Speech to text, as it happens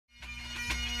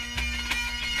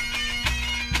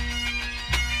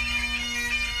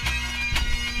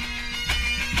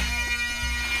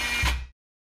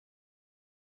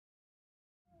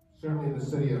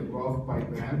City of Guelph Pipe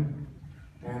Band,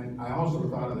 and I also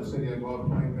thought of the City of Guelph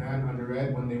Pipe Band under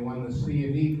Ed when they won the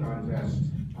C&E contest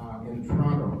in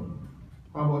Toronto.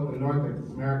 How about the North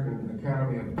American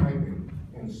Academy of Piping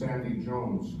and Sandy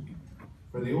Jones?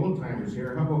 For the old-timers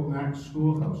here, how about Mac's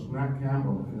Schoolhouse, Mac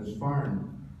Campbell and his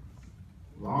farm,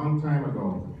 long time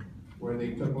ago, where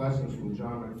they took lessons from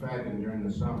John McFadden during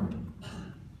the summer.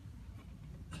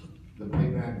 The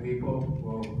pipe band people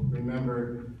will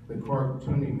remember the Cork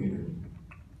tuning meter.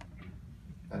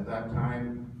 At that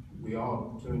time, we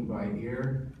all tuned by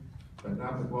ear, but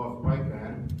not the Guelph Pipe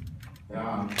Band.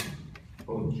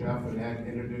 Both Jeff and Ed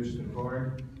introduced the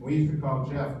chord. We used to call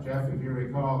Jeff, if you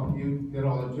recall, you did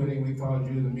all the tuning, we called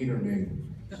you the meter maid.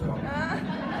 So,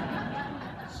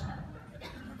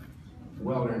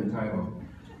 well-earned title.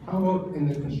 How about in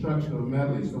the construction of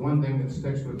medleys? The one thing that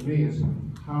sticks with me is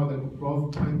how the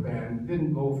Guelph Pipe Band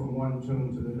didn't go from one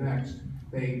tune to the next.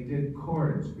 They did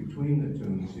chords between the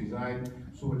tunes,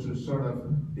 which is sort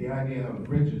of the idea of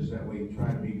bridges that we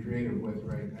try to be creative with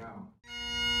right now.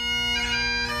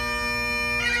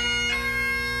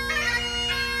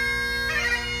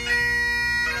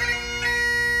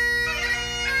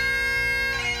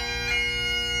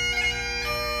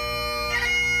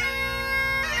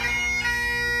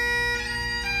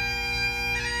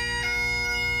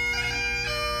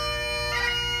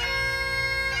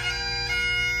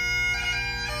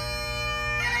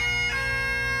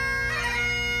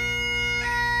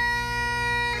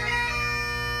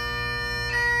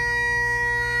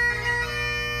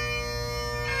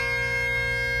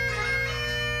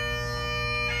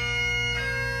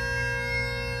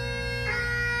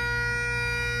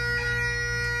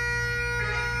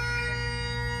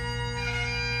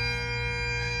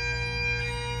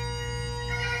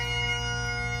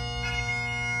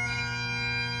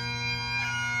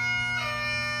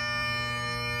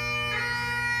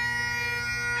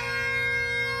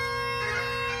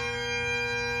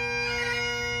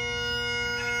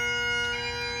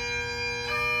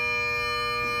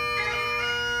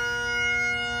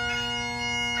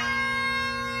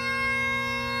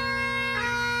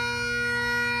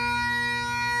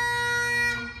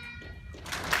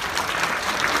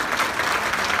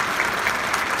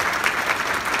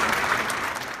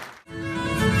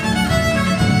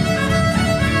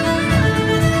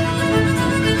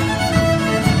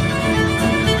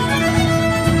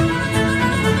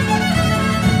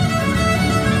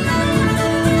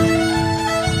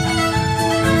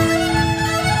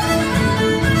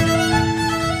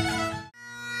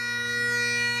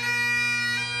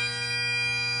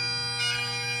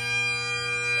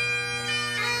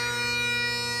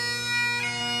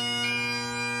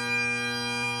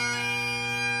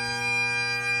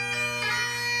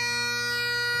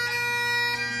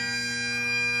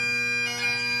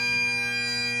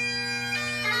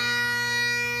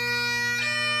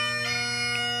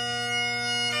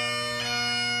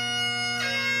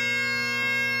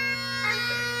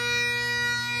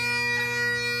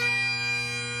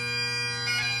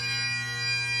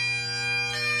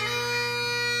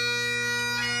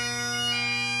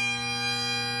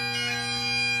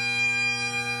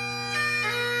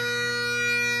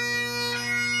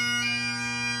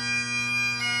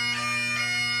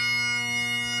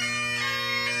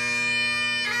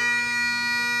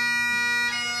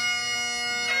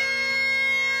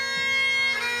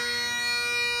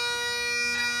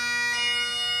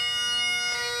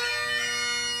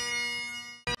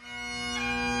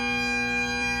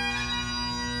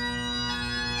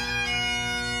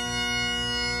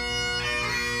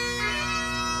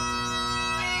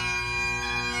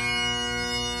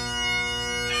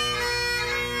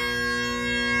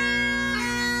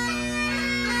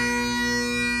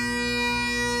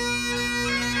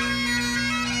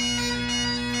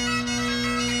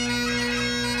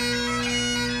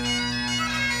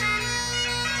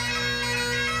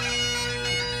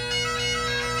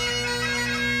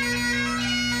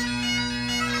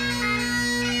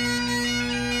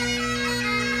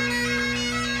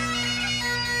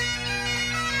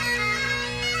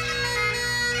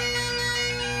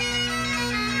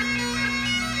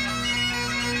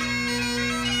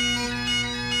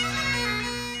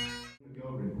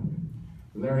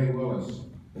 Larry Willis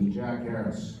and Jack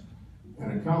Harris,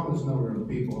 and a countless number of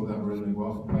people that were in the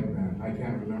Guelph Pipe Band. I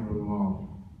can't remember them all.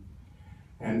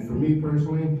 And for me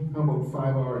personally, how about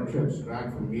 5-hour trips back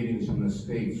from meetings in the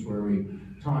States where we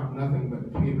taught nothing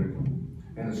but paper,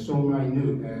 and it's so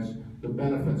minute as the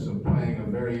benefits of playing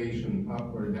a variation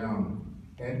up or down.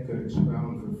 Ed could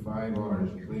expound for 5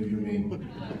 hours, believe you me.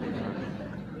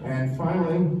 And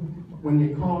finally, when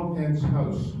you called Ed's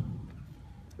house,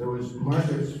 there was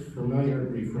Margaret's familiar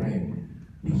refrain,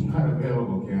 He's not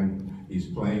available, Ken. He's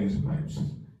playing his pipes.